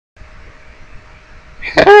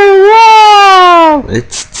Hello!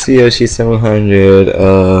 It's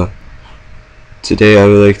TOC700. Today I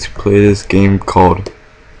would like to play this game called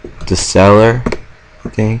the Cellar, I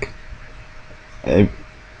think. I've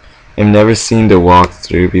never seen the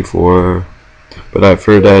walkthrough before, but I've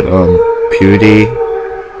heard that Pewdie,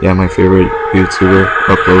 yeah, my favorite YouTuber,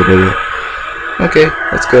 uploaded it. Okay,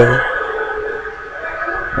 let's go.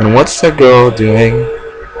 And what's that girl doing?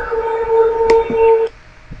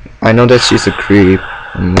 I know that she's a creep,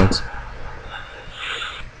 and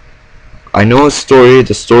I know a story,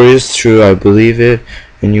 the story is true, I believe it,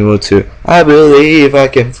 and you will too. I believe I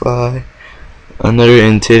can fly. Another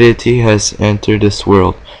entity has entered this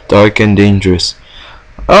world, dark and dangerous.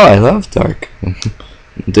 Oh, I love dark.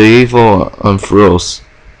 The evil unfurls.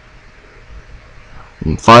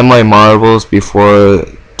 Find my marbles before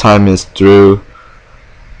time is through,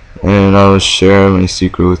 and I will share my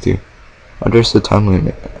secret with you. Oh, there's the time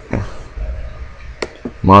limit.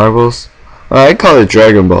 Marbles? Oh, I call it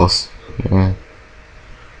Dragon Balls. Yeah.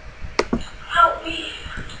 Help me.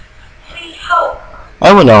 Please help.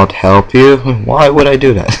 I will not help you. Why would I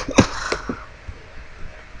do that?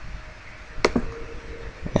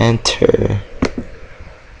 Enter.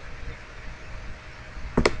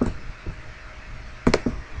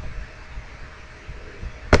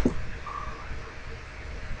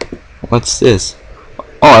 What's this?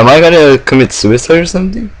 Oh, am I gonna commit suicide or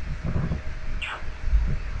something?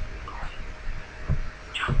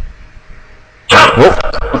 Whoa.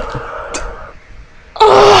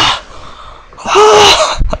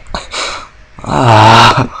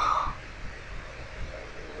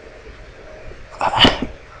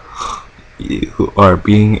 You are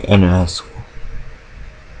being an asshole.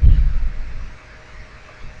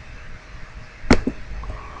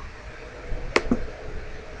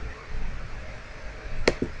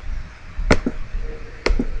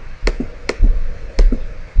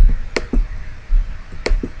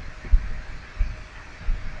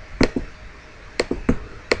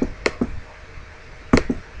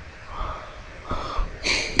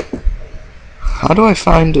 How do I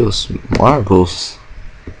find those marbles?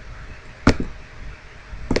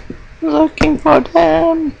 Looking for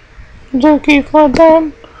them. Looking for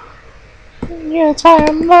them. Yes, I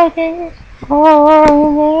am looking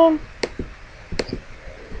for them.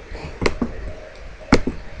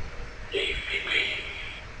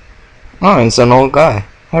 Oh, it's an old guy.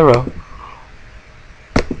 Hello.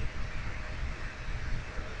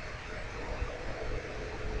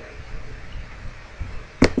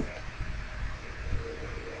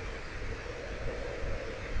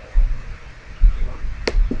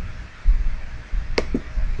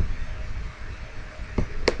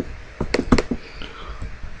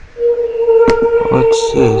 What's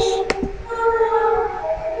this?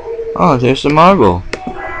 Oh, there's a marble.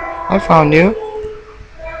 I found you.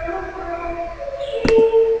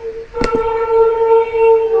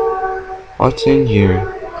 What's in here?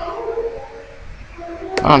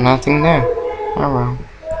 Oh, nothing there. Oh well.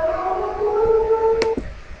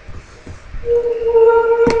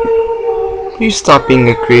 Please stop being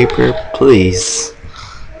a creeper, please.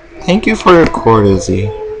 Thank you for your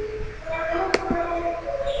courtesy.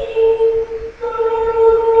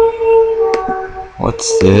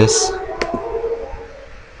 What's this?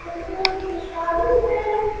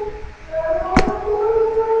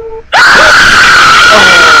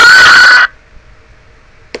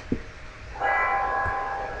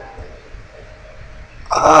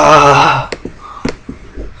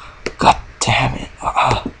 God damn it.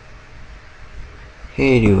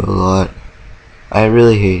 Hate you a lot. I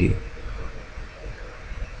really hate you.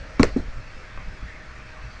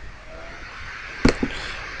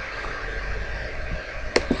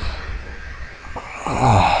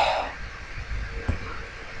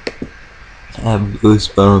 I have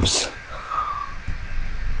goosebumps.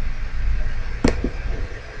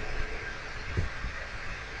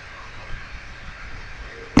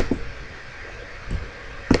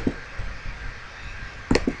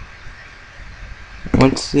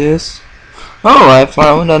 What's this? Oh, I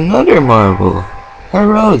found another marble.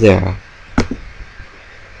 Hello there.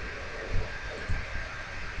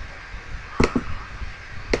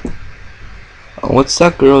 What's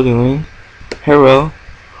that girl doing? Hello?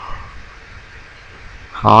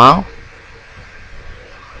 Hello?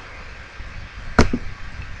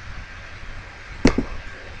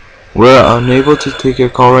 We're unable to take your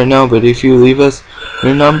call right now, but if you leave us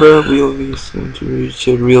your number, we will be soon to reach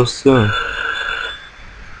it real soon.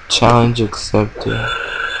 Challenge accepted.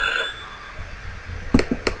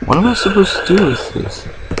 What am I supposed to do with this?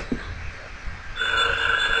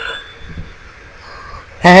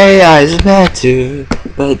 Hey, I just met you,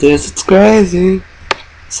 but this is crazy.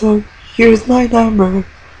 So here's my number.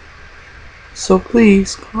 So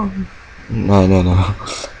please call me. No.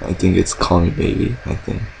 I think it's Call Me Baby. I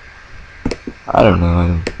think. I don't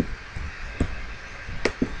know.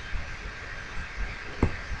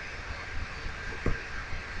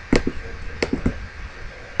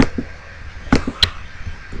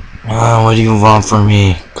 What do you want from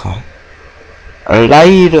me? God. I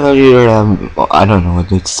don't know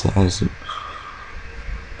what it says. I'm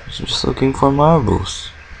just looking for marbles.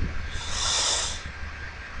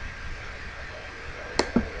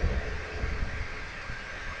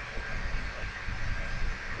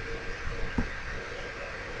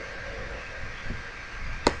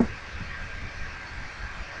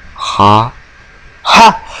 Ha! Ha!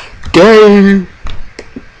 Gay!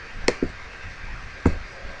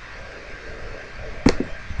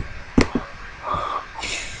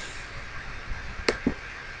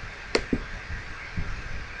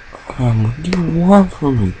 What do you want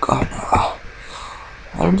from me? God,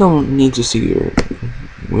 I don't need to see your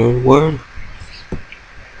weird word.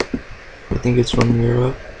 I think it's from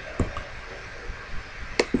Europe.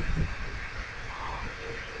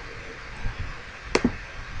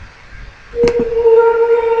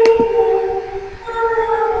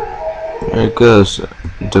 There it goes,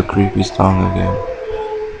 the creepy song again.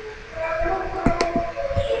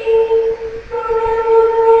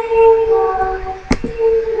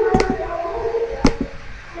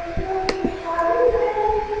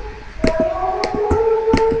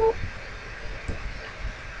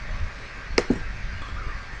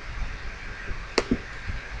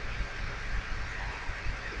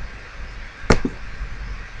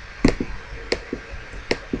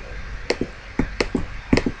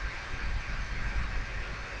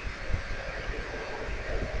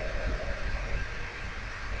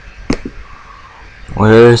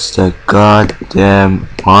 Where's the goddamn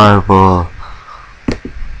marble?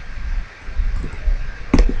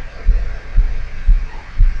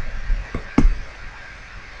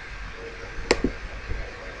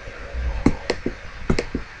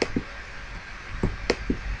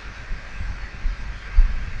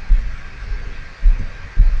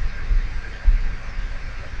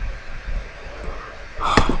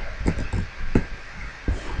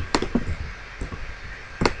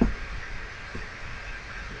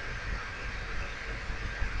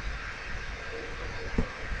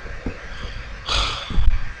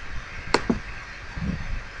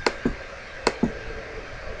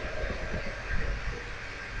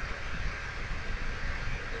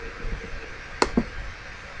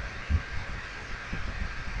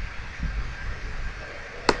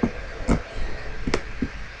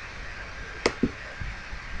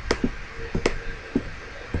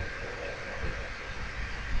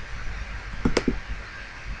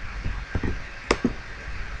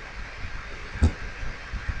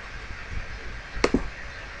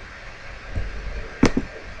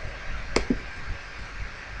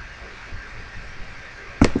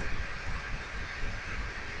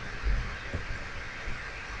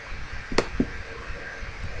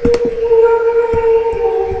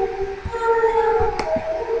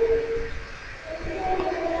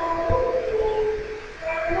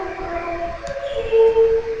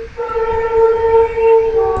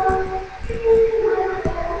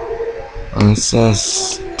 It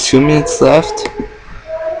says 2 minutes left.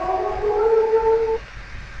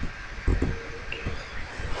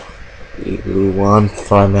 You want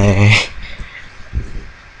from me?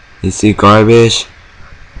 You see garbage?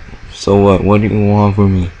 So what? What do you want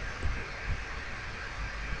from me?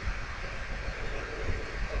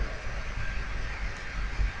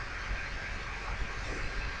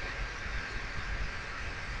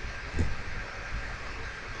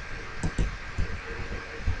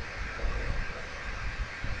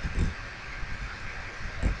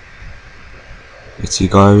 You see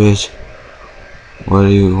garbage? What do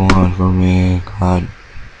you want from me? God.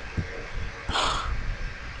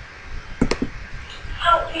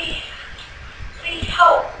 Help me. Please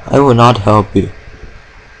help. I will not help you.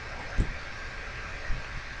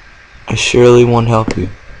 I surely won't help you.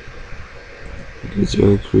 Because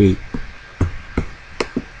you're a creep.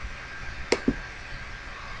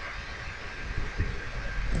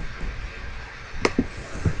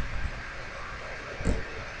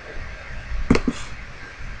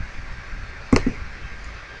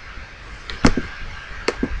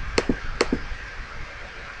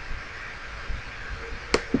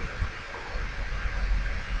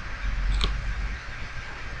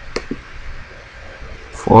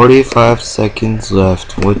 "45 seconds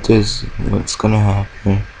left. What's gonna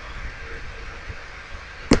happen?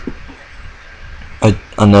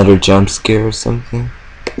 Another jump scare or something?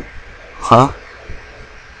 Huh?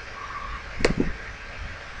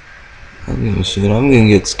 Oh shit, I'm gonna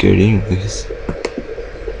get scared anyways.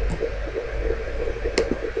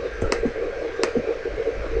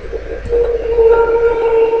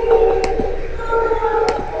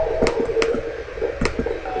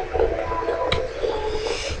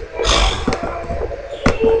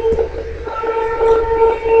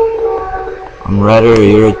 I'm rather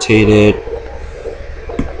irritated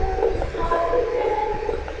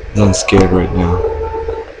than scared right now.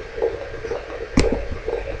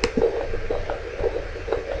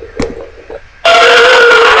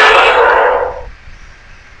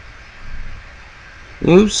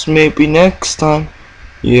 Oops, maybe next time.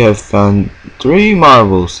 You have found 3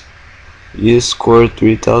 marbles. You scored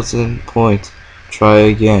 3,000 points. Try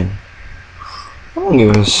again. I don't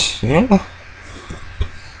give a shit.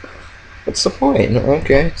 What's the point?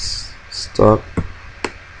 Okay, stop.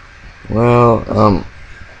 Well,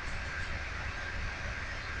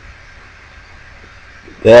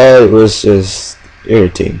 that was just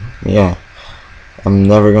irritating. Yeah, I'm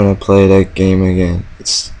never gonna play that game again.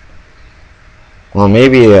 Well,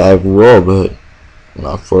 maybe I will, but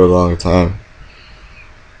not for a long time.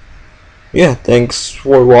 Yeah, thanks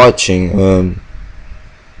for watching.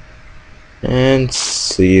 And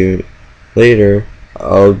see you later.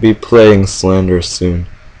 I'll be playing Slender soon.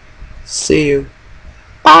 See you.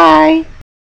 Bye.